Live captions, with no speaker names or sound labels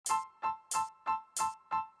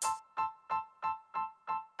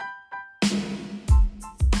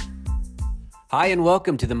Hi, and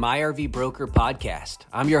welcome to the MyRV Broker podcast.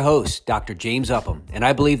 I'm your host, Dr. James Upham, and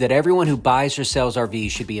I believe that everyone who buys or sells RVs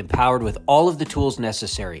should be empowered with all of the tools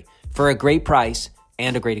necessary for a great price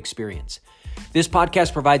and a great experience. This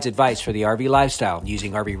podcast provides advice for the RV lifestyle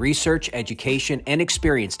using RV research, education, and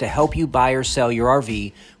experience to help you buy or sell your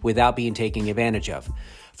RV without being taken advantage of.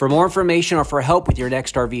 For more information or for help with your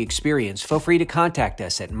next RV experience, feel free to contact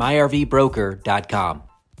us at myrvbroker.com.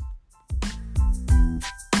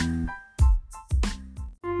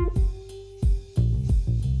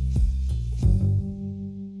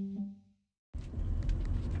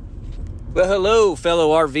 Well, hello,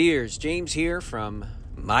 fellow RVers. James here from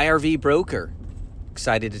MyRV Broker.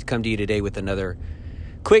 Excited to come to you today with another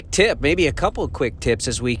quick tip, maybe a couple of quick tips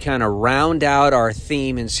as we kind of round out our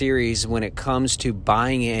theme and series when it comes to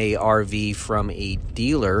buying a RV from a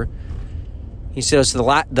dealer. So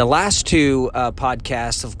the last two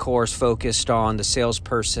podcasts, of course, focused on the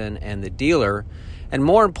salesperson and the dealer, and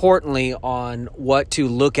more importantly, on what to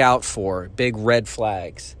look out for, big red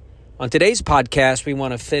flags. On today's podcast, we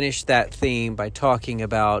want to finish that theme by talking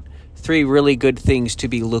about three really good things to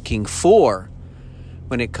be looking for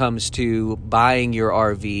when it comes to buying your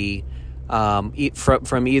RV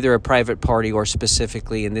from either a private party or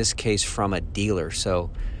specifically, in this case, from a dealer. So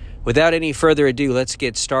without any further ado, let's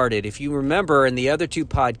get started. If you remember in the other two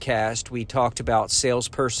podcasts, we talked about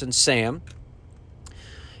salesperson Sam.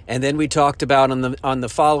 And then we talked about on the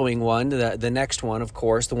following one, the next one, of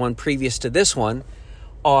course, the one previous to this one,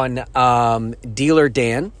 on Dealer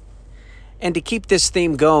Dan. And to keep this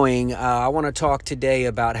theme going, I want to talk today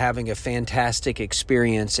about having a fantastic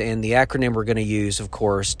experience. And the acronym we're going to use, of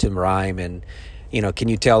course, to rhyme. And, can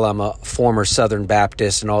you tell I'm a former Southern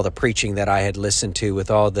Baptist and all the preaching that I had listened to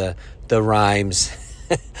with all the rhymes.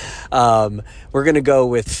 We're going to go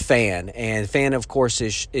with FAN. And FAN, of course,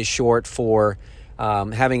 is short for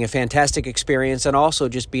having a fantastic experience and also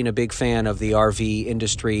just being a big fan of the RV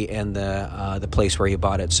industry and the place where you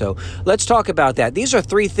bought it. So let's talk about that. These are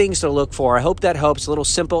three things to look for. I hope that helps. Little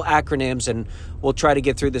simple acronyms, and we'll try to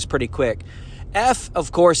get through this pretty quick. F,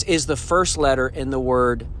 of course, is the first letter in the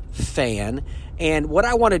word FAN. And what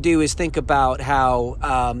I want to do is think about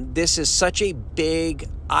how this is such a big,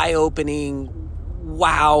 eye-opening,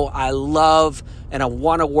 wow, I love and I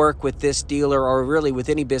want to work with this dealer, or really with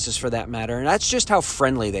any business for that matter. And that's just how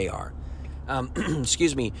friendly they are.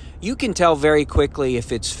 Excuse me. You can tell very quickly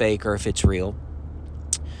if it's fake or if it's real.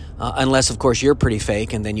 Unless, of course, you're pretty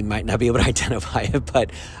fake, and then you might not be able to identify it.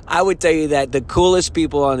 But I would tell you that the coolest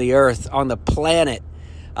people on the earth, on the planet,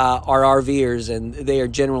 are RVers, and they are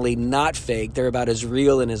generally not fake. They're about as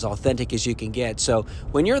real and as authentic as you can get. So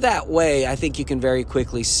when you're that way, I think you can very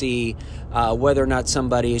quickly see whether or not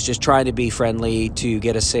somebody is just trying to be friendly to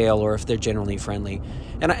get a sale, or if they're generally friendly.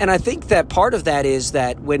 And I think that part of that is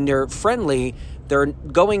that when they're friendly, they're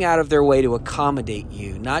going out of their way to accommodate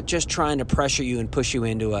you, not just trying to pressure you and push you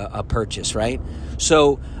into a purchase, right?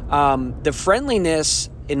 So the friendliness,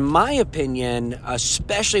 in my opinion,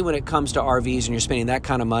 especially when it comes to RVs and you're spending that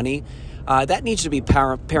kind of money, that needs to be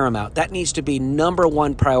paramount. That needs to be number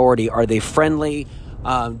one priority. Are they friendly?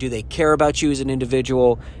 Do they care about you as an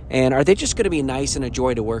individual? And are they just going to be nice and a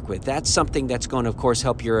joy to work with? That's something that's going to, of course,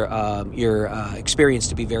 help your experience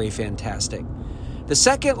to be very fantastic. The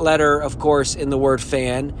second letter, of course, in the word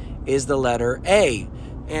FAN is the letter A.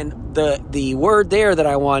 And the word there that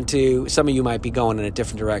I want to, some of you might be going in a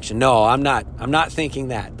different direction. No, I'm not thinking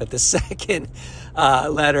that. But the second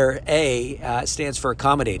letter A stands for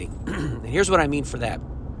accommodating. And here's what I mean for that.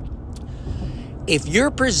 If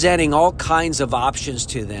you're presenting all kinds of options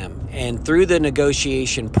to them, and through the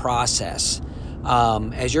negotiation process,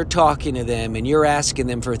 as you're talking to them and you're asking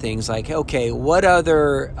them for things like, okay, what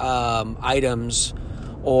other items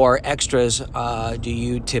or extras do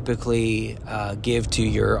you typically give to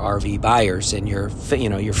your RV buyers and your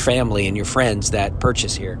family and your friends that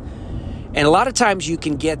purchase here? And a lot of times you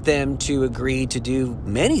can get them to agree to do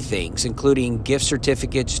many things, including gift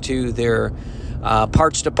certificates to their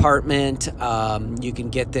parts department. You can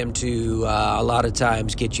get them to a lot of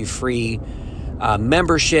times get you free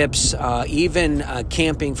memberships, even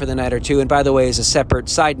camping for the night or two. And by the way, as a separate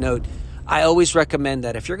side note, I always recommend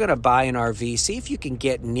that if you're going to buy an RV, see if you can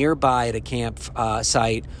get nearby at a camp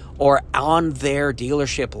site or on their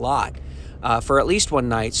dealership lot for at least one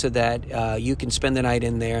night, so that you can spend the night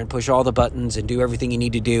in there and push all the buttons and do everything you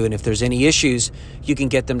need to do. And if there's any issues, you can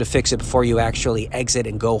get them to fix it before you actually exit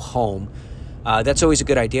and go home. That's always a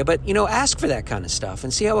good idea. But, ask for that kind of stuff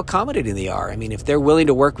and see how accommodating they are. I mean, if they're willing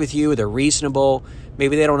to work with you, they're reasonable,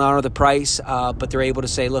 maybe they don't honor the price, but they're able to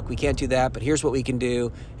say, look, we can't do that, but here's what we can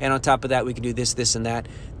do. And on top of that, we can do this, this, and that.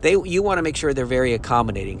 You want to make sure they're very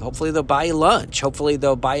accommodating. Hopefully they'll buy you lunch. Hopefully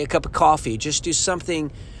they'll buy you a cup of coffee. Just do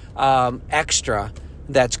something extra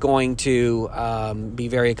that's going to be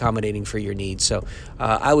very accommodating for your needs. So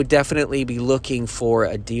I would definitely be looking for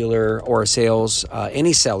a dealer or a sales,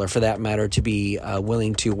 any seller for that matter, to be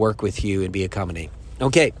willing to work with you and be accommodating.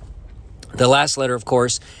 Okay, the last letter, of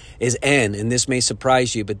course, is N, and this may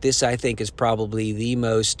surprise you, but this I think is probably the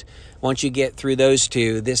most, once you get through those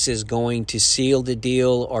two, this is going to seal the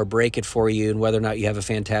deal or break it for you and whether or not you have a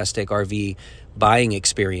fantastic RV buying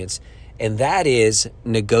experience, and that is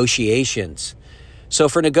negotiations. So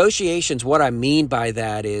for negotiations, what I mean by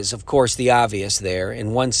that is, of course, the obvious there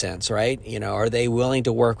in one sense, right? Are they willing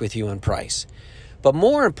to work with you on price? But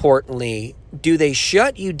more importantly, do they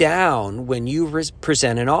shut you down when you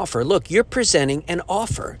present an offer? Look, you're presenting an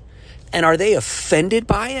offer, and are they offended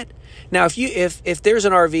by it? Now, if there's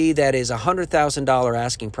an RV that is $100,000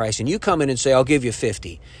 asking price, and you come in and say, I'll give you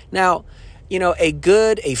 50. Now,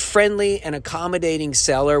 a friendly and accommodating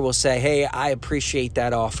seller will say, hey, I appreciate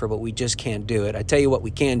that offer, but we just can't do it. I tell you what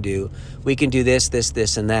we can do. We can do this, this,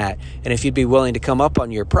 this, and that. And if you'd be willing to come up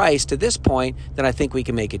on your price to this point, then I think we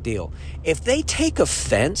can make a deal. If they take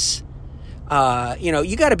offense,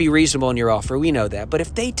 you got to be reasonable in your offer. We know that. But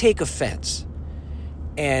if they take offense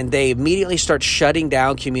and they immediately start shutting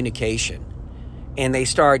down communication, and they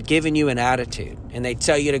start giving you an attitude, and they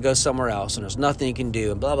tell you to go somewhere else, and there's nothing you can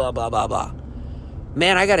do, and blah, blah, blah, blah, blah.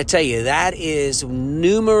 Man, I got to tell you, that is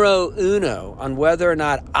numero uno on whether or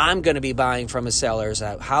not I'm going to be buying from a seller, is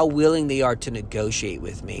how willing they are to negotiate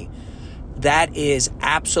with me. That is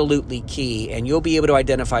absolutely key, and you'll be able to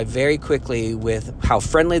identify very quickly with how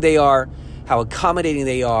friendly they are, how accommodating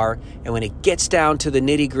they are, and when it gets down to the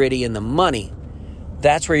nitty-gritty and the money,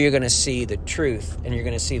 that's where you're going to see the truth, and you're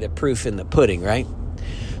going to see the proof in the pudding, right?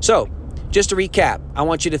 So, just to recap, I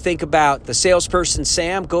want you to think about the salesperson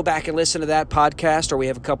Sam. Go back and listen to that podcast, or we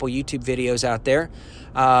have a couple YouTube videos out there.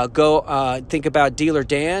 Go think about Dealer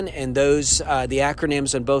Dan and those the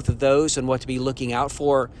acronyms on both of those and what to be looking out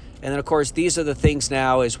for. And then, of course, these are the things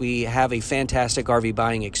now as we have a fantastic RV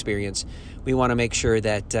buying experience. We want to make sure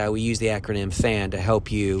that we use the acronym FAN to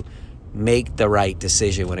help you make the right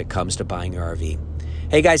decision when it comes to buying your RV.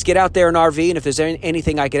 Hey guys, get out there in RV, and if there's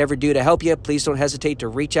anything I could ever do to help you, please don't hesitate to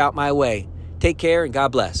reach out my way. Take care and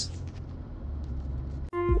God bless.